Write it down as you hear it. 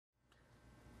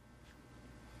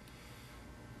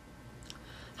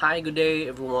Hi, good day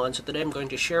everyone. So today I'm going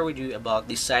to share with you about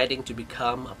deciding to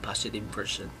become a positive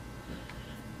person.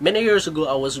 Many years ago,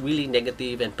 I was really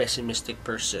negative and pessimistic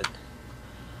person.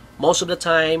 Most of the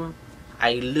time,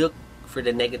 I look for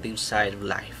the negative side of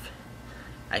life.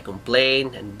 I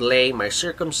complain and blame my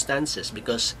circumstances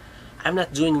because I'm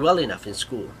not doing well enough in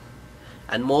school.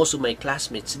 And most of my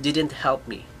classmates didn't help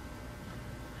me.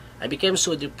 I became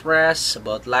so depressed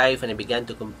about life and I began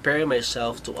to compare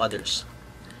myself to others.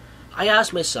 I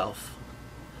asked myself,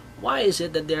 why is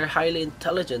it that they are highly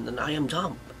intelligent and I am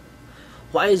dumb?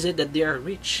 Why is it that they are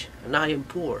rich and I am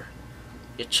poor?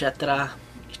 Etc.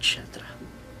 etc.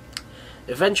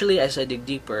 Eventually, as I dig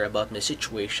deeper about my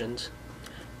situations,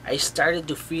 I started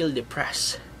to feel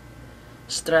depressed,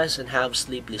 stressed, and have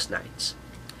sleepless nights.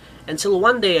 Until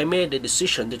one day I made a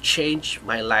decision to change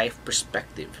my life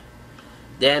perspective.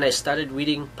 Then I started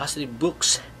reading positive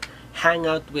books, hang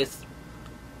out with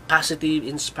positive,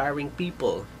 inspiring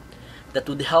people that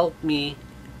would help me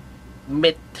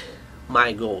meet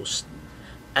my goals.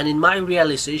 And in my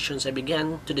realizations, I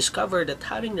began to discover that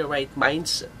having the right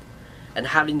mindset and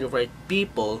having the right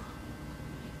people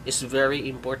is very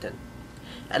important.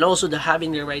 And also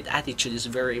having the right attitude is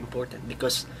very important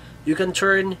because you can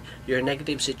turn your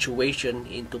negative situation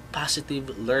into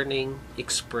positive learning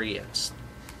experience.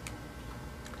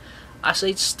 As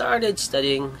I started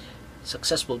studying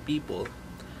successful people,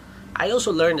 I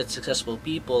also learned that successful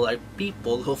people are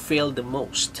people who fail the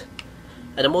most.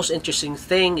 And the most interesting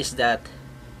thing is that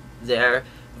they're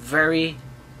very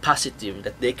positive,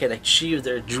 that they can achieve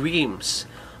their dreams,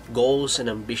 goals, and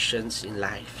ambitions in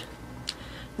life.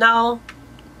 Now,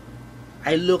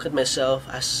 I look at myself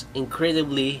as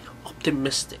incredibly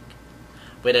optimistic.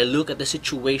 When I look at the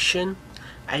situation,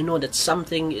 I know that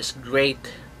something is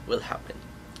great will happen.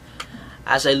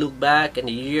 As I look back and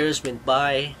the years went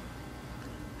by,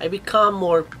 I become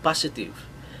more positive,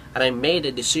 and I made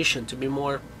a decision to be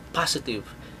more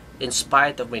positive in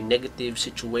spite of my negative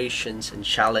situations and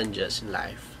challenges in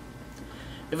life.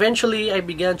 Eventually, I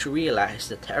began to realize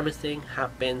that everything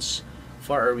happens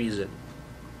for a reason.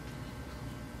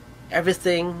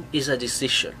 Everything is a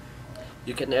decision.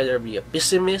 You can either be a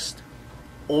pessimist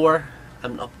or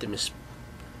an optimist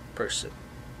person.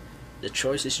 The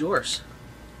choice is yours.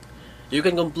 You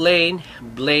can complain,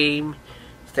 blame,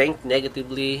 think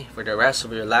negatively for the rest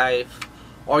of your life,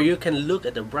 or you can look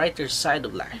at the brighter side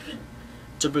of life,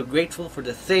 to be grateful for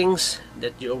the things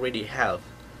that you already have,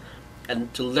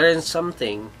 and to learn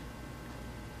something,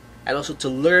 and also to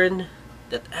learn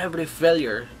that every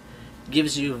failure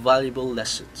gives you valuable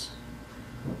lessons.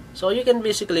 So you can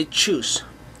basically choose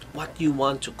what you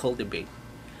want to cultivate.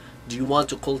 Do you want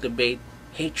to cultivate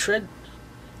hatred,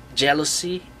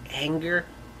 jealousy, anger,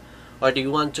 or do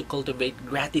you want to cultivate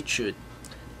gratitude,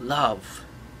 love,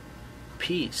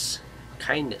 peace,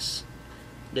 kindness?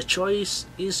 The choice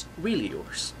is really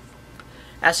yours.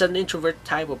 As an introvert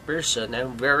type of person,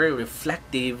 I'm very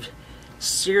reflective,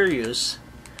 serious,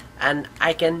 and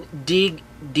I can dig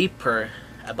deeper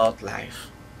about life.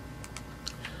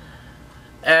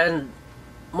 And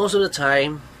most of the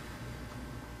time,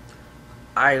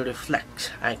 I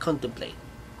reflect, I contemplate.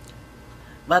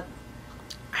 But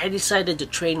I decided to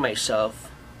train myself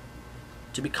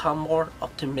to become more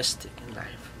optimistic in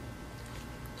life.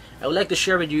 I would like to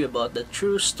share with you about the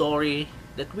true story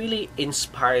that really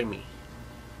inspired me.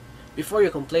 Before you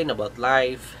complain about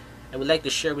life, I would like to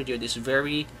share with you this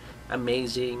very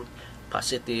amazing,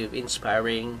 positive,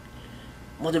 inspiring,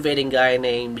 motivating guy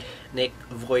named Nick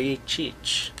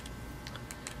Vujicic.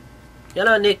 You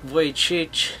know, Nick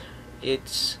Vujicic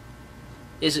is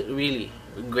really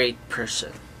a great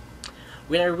person.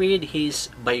 When I read his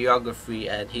biography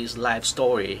and his life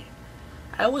story,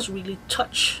 I was really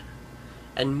touched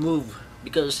and moved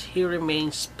because he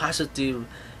remains positive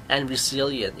and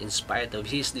resilient in spite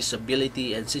of his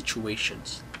disability and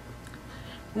situations.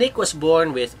 Nick was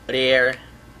born with rare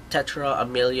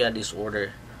tetraamelia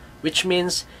disorder, which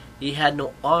means he had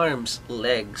no arms,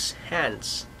 legs,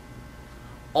 hands.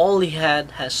 All he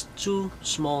had has 2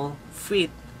 small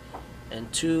feet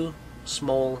and 2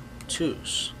 small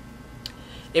toes.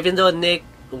 Even though Nick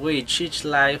Vujicic's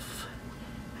life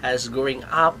has growing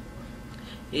up,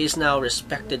 he is now a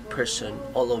respected person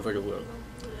all over the world.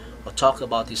 We'll talk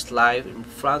about his life in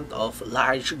front of a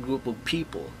large group of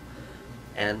people,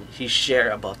 and he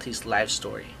shared about his life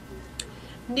story.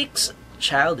 Nick's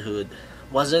childhood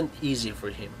wasn't easy for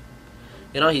him.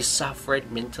 You know, he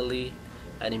suffered mentally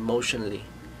and emotionally,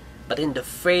 but in the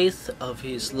faith of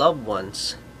his loved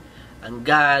ones and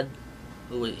God,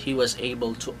 he was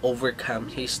able to overcome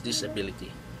his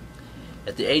disability.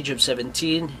 At the age of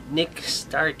 17, Nick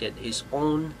started his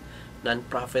own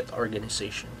non-profit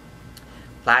organization,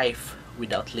 Life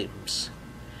Without Limbs.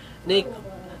 Nick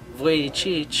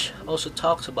Vujicic also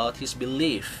talks about his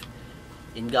belief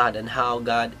in God and how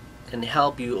God can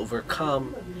help you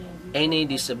overcome any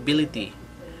disability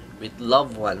with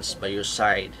loved ones by your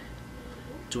side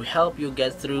to help you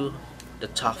get through the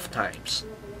tough times.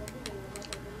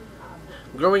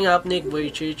 Growing up, Nick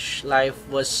Vujicic's life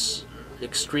was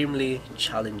extremely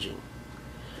challenging.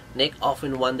 Nick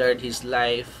often wondered his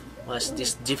life was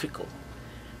this difficult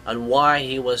and why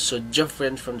he was so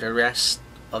different from the rest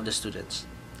of the students.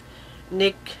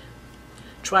 Nick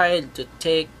tried to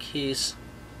take his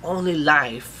only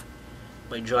life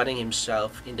by drowning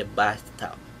himself in the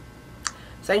bathtub.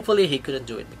 Thankfully, he couldn't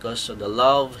do it because of the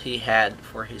love he had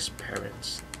for his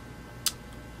parents.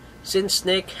 Since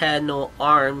Nick had no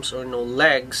arms or no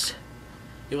legs,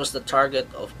 he was the target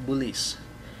of bullies,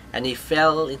 and he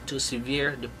fell into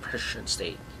severe depression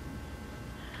state.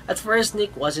 At first,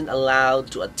 Nick wasn't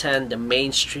allowed to attend the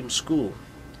mainstream school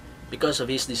because of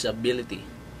his disability.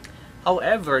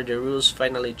 However, the rules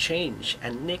finally changed,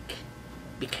 and Nick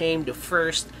became the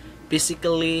first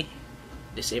physically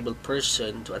disabled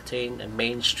person to attain a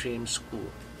mainstream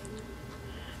school.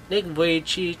 Nick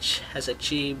Vujicic has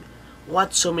achieved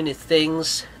what so many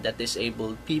things that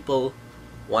disabled people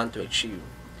want to achieve,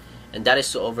 and that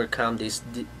is to overcome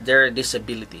their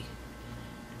disability.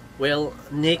 Well,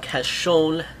 Nick has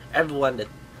shown everyone that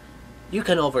you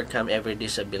can overcome every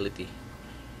disability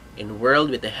in the world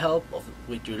with the help of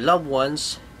with your loved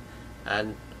ones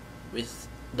and with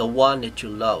the one that you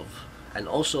love, and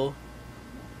also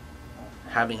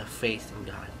having a faith in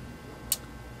God.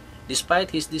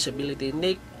 Despite his disability,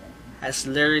 Nick has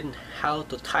learned how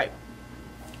to type.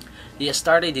 He has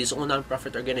started his own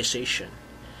nonprofit organization,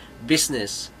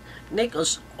 business. Nick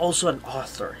is also an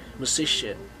author,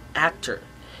 musician, actor,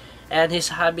 and his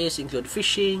hobbies include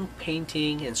fishing,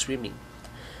 painting, and swimming.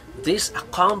 These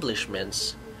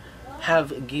accomplishments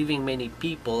have given many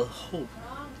people hope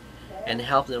and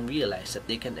helped them realize that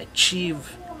they can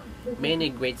achieve many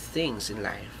great things in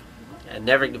life and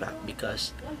never give up,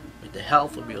 because with the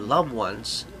help of your loved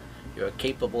ones, you are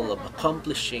capable of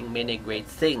accomplishing many great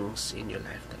things in your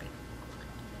lifetime.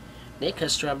 Nick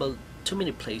has traveled to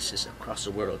many places across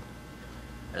the world,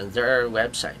 and there are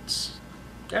websites.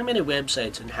 There are many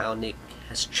websites on how Nick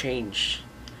has changed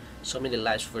so many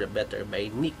lives for the better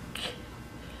by Nick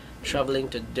traveling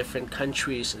to different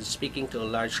countries and speaking to a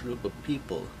large group of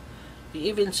people. He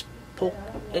even spoke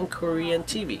in Korean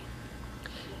TV.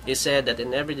 He said that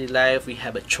in everyday life we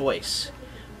have a choice.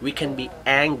 We can be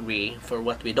angry for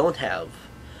what we don't have,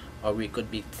 or we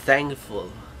could be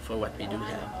thankful for what we do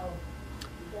have.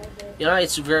 You know,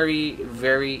 it's very,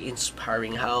 very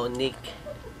inspiring how Nick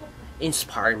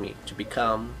inspired me to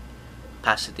become a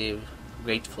positive,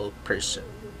 grateful person.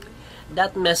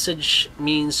 That message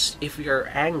means if you're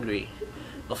angry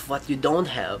of what you don't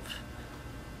have,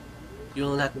 you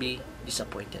will not be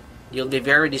disappointed. You'll be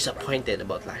very disappointed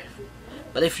about life.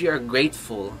 But if you are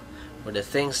grateful for the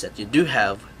things that you do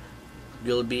have,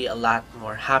 you'll be a lot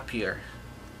more happier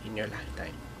in your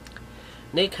lifetime.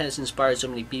 Nick has inspired so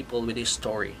many people with his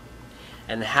story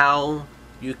and how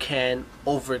you can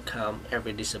overcome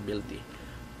every disability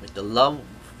with the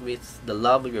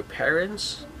love of your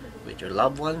parents, with your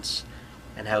loved ones,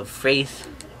 and have faith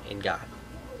in God.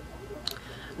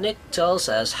 Nick tells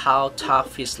us how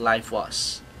tough his life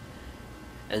was,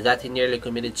 and that he nearly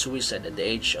committed suicide at the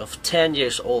age of 10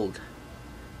 years old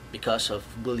because of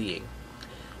bullying.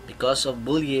 Because of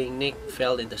bullying, Nick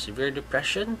fell into severe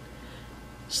depression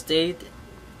state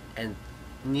and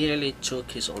nearly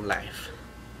took his own life.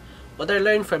 What I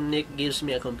learned from Nick gives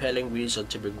me a compelling reason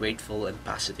to be grateful and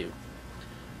positive.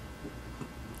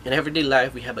 In everyday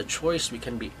life, we have a choice. We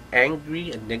can be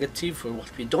angry and negative for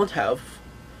what we don't have,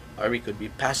 or we could be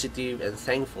positive and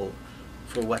thankful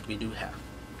for what we do have.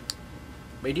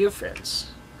 My dear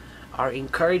friends, I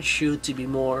encourage you to be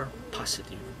more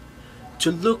positive,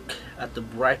 to look at the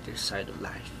brighter side of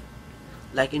life.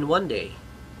 Like in one day,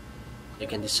 you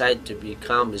can decide to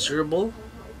become miserable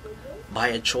by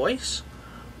a choice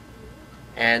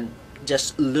and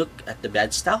just look at the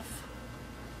bad stuff.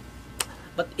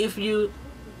 But if you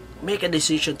make a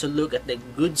decision to look at the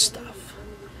good stuff,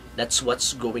 that's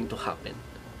what's going to happen.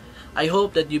 I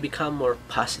hope that you become more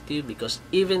positive, because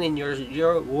even in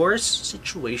your worst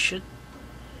situation,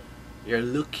 you're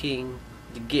looking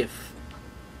the gift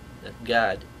that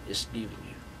God is giving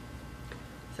you.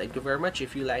 Thank you very much.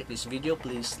 If you like this video,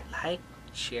 please like,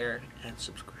 share, and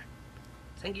subscribe.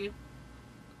 Thank you.